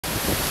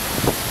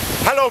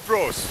Hello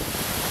pros,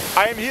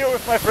 I am here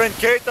with my friend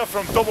Keita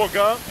from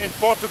Tobogã in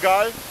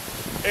Portugal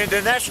in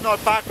the National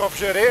Park of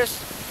Jerez,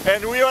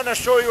 and we want to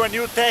show you a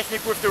new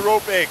technique with the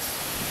Rope X.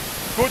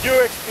 Could you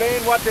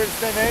explain what is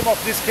the name of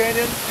this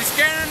canyon? This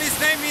canyon,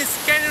 its name is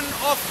Canyon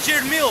of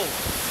Germil.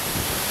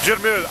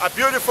 Germil, a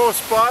beautiful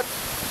spot,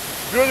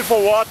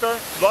 beautiful water,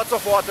 lots of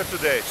water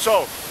today.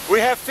 So we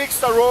have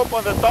fixed a rope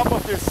on the top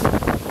of this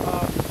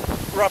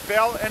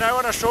rappel, and I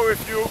want to show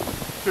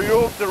to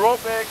you the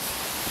Rope X.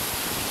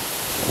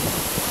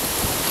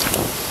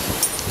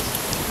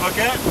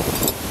 Okay,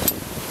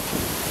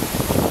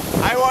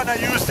 I want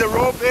to use the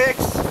Rope X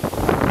to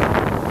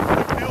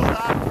build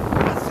up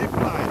a zip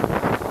line.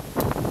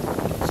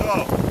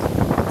 So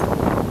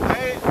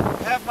I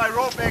have my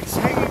Rope X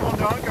hanging on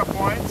the anchor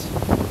point.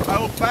 I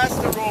will pass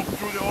the rope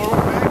through the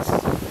Rope X,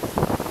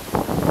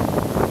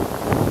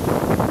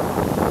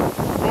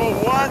 go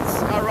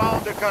once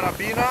around the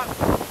carabiner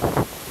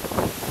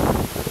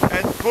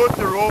and put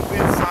the rope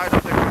inside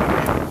of the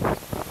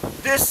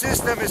carabiner. This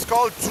system is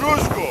called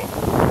Trasgu.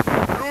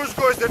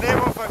 Trasgu is the name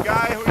of a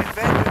guy who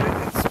invented it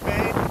in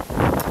Spain.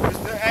 He's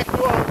the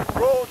actual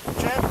world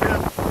champion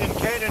in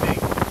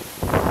canyoning.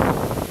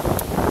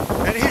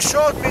 And he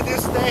showed me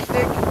this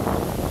technique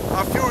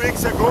a few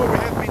weeks ago. We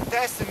have been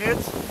testing it,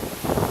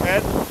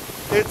 and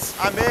it's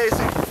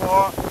amazing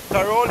for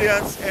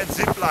Tyroleans and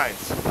zip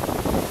lines.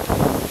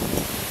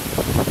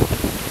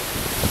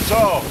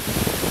 So,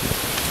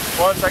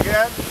 once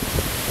again,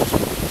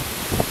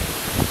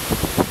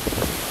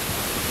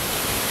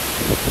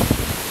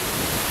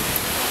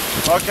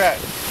 okay,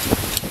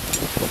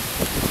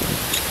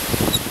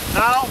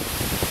 now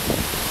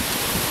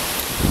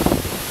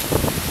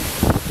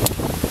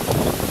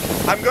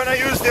I'm gonna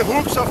use the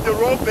hooks of the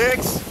Rope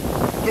X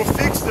to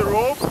fix the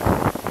rope,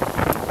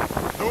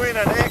 doing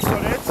an X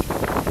on it.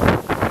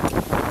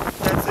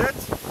 That's it.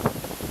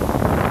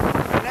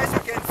 And as you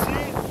can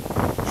see,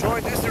 show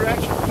in this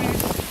direction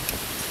please.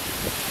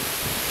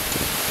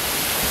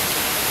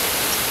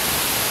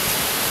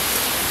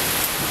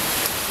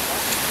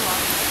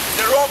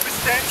 The rope is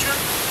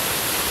tensioned.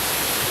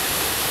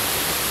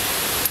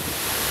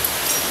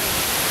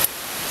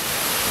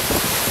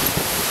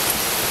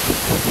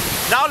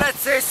 Now let's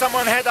say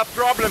someone had a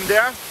problem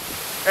there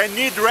and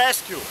need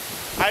rescue.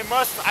 I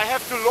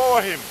have to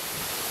lower him.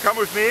 Come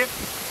with me.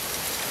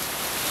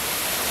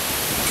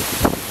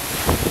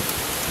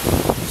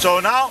 So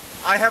now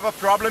I have a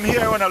problem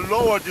here. I want to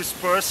lower this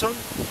person.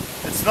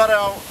 It's not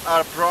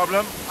a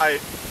problem. I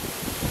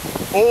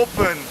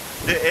open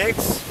the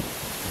X.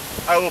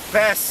 I will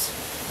pass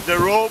the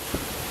rope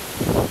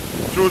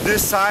through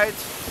this side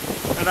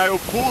and I will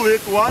pull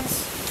it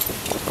once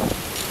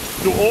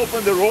to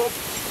open the rope.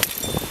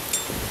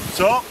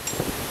 So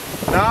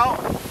now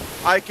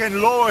I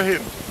can lower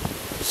him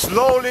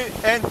slowly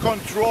and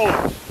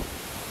controlled.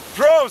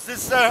 Pros,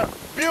 this is a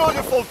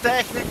beautiful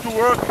technique to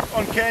work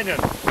on canyon.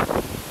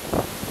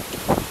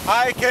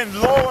 I can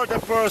lower the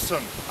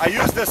person. I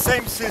use the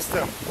same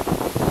system.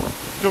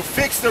 To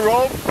fix the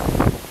rope,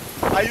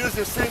 I use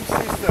the same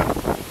system.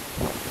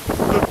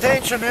 To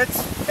tension it,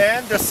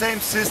 and the same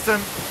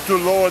system to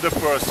lower the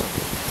person.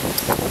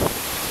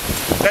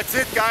 That's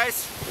it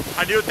guys,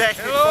 a new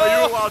technique for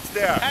you out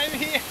there. I'm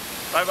here.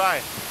 Bye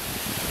bye.